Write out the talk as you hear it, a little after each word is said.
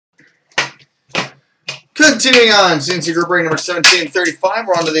Continuing on, CNC Group break number 1735.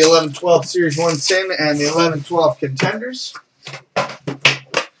 We're on to the 11-12 Series 1 Sin and the 11-12 Contenders.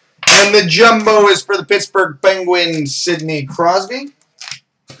 And the Jumbo is for the Pittsburgh Penguins, Sidney Crosby.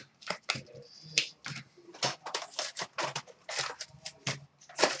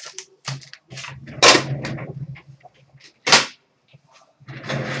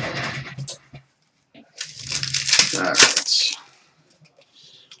 Alright.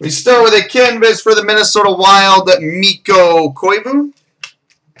 We start with a canvas for the Minnesota Wild, Mikko Koivu.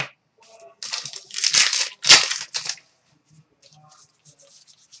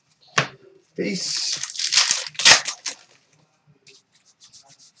 Base.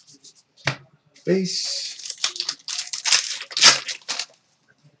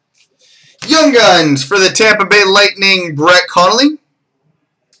 Young Guns for the Tampa Bay Lightning, Brett Connolly.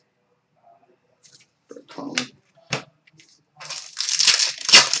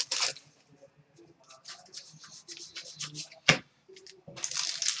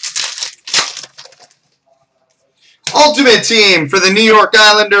 Ultimate Team for the New York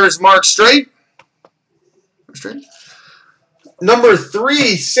Islanders, Mark Streit. Number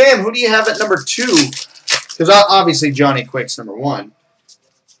 3, Sam, who do you have at number 2? Because obviously Johnny Quick's number 1.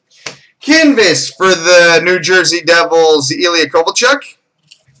 Canvas for the New Jersey Devils, Ilya Kovalchuk.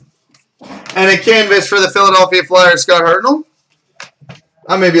 And a canvas for the Philadelphia Flyers, Scott Hartnell.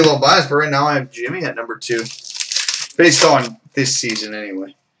 I may be a little biased, but right now I have Jimmy at number 2. Based on this season,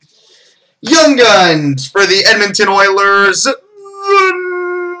 anyway. Young Guns for the Edmonton Oilers,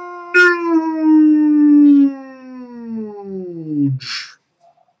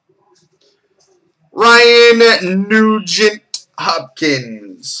 Ryan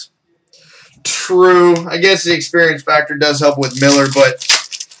Nugent-Hopkins. True. I guess the experience factor does help with Miller, but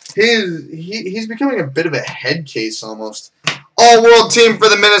he's becoming a bit of a head case almost. All-World Team for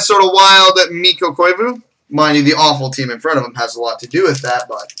the Minnesota Wild, Mikko Koivu. Mind you, the awful team in front of him has a lot to do with that,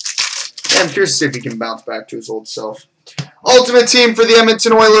 but I'm curious to see if he can bounce back to his old self. Ultimate Team for the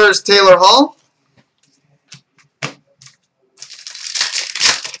Edmonton Oilers, Taylor Hall.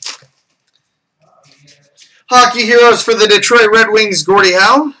 Hockey Heroes for the Detroit Red Wings, Gordie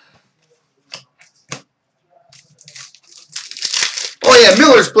Howe. Oh yeah,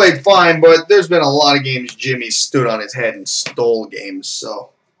 Miller's played fine, but there's been a lot of games Jimmy stood on his head and stole games,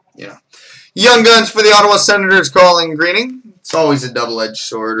 so, you know. Young Guns for the Ottawa Senators, Colin Greening. It's always a double-edged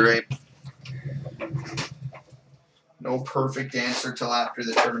sword, right? No perfect answer till after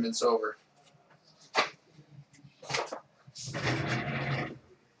the tournament's over.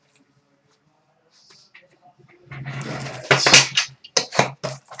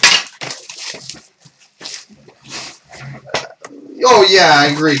 Oh, yeah, I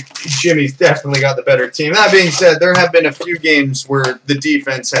agree. Jimmy's definitely got the better team. That being said, there have been a few games where the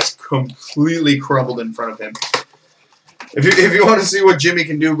defense has completely crumbled in front of him. If you want to see what Jimmy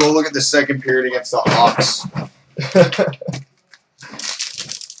can do, go look at the second period against the Hawks.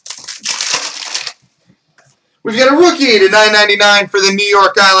 We've got a rookie to $9.99 for the New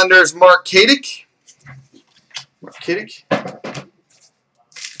York Islanders, Mark Kadick.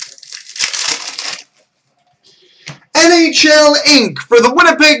 NHL Inc. for the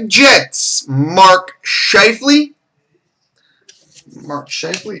Winnipeg Jets, Mark Scheifele.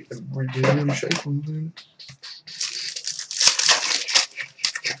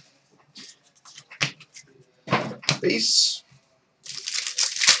 Base.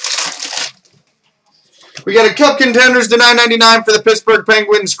 We got a Cup Contenders to $9.99 for the Pittsburgh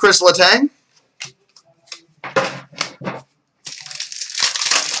Penguins, Chris Letang.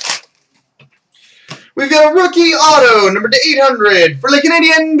 We've got a rookie auto, number to 800, for Le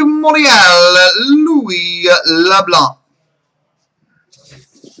Canadien de Montréal, Louis LeBlanc.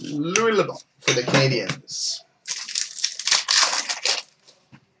 Louis LeBlanc for the Canadiens.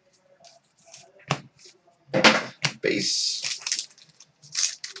 Base.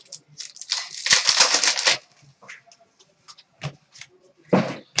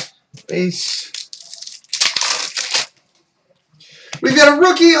 We've got a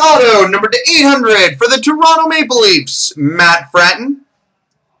rookie auto, number to 800, for the Toronto Maple Leafs, Matt Fratton.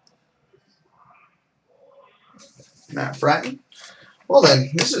 Well then,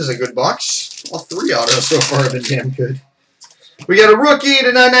 this is a good box. All 3 autos so far have been damn good. We got a rookie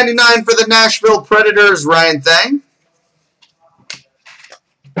to $9.99 for the Nashville Predators, Ryan Thang.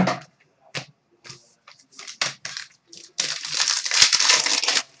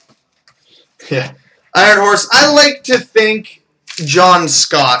 Yeah. Iron Horse, I like to think John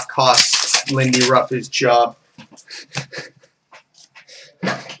Scott cost Lindy Ruff his job.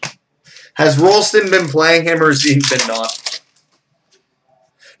 Has Rolston been playing him or has he been not?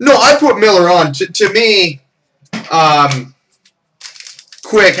 No, I put Miller on. To me,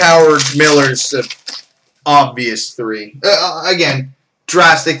 Quick, Howard Miller's obvious 3. Again,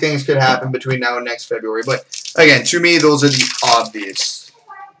 drastic things could happen between now and next February. But, again, to me, those are the obvious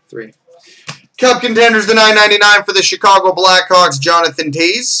 3. Cup Contenders, the $9.99 for the Chicago Blackhawks, Jonathan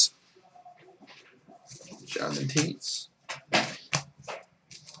Toews. Jonathan Toews.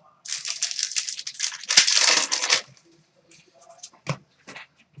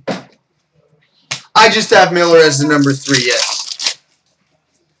 I just have Miller as the number 3, yes.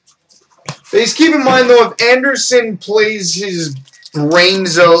 Please keep in mind, though, if Anderson plays his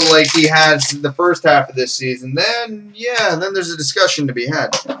brains out like he has the first half of this season, then, yeah, then there's a discussion to be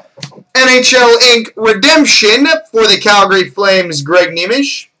had. NHL Inc. Redemption for the Calgary Flames, Greg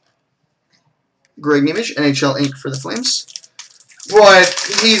Nemish. NHL Inc. for the Flames. But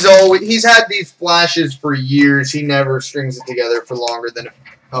he's had these flashes for years. He never strings it together for longer than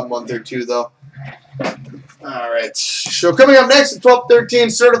a month or 2, though. All right. So coming up next,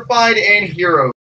 12-13 Certified and Hero.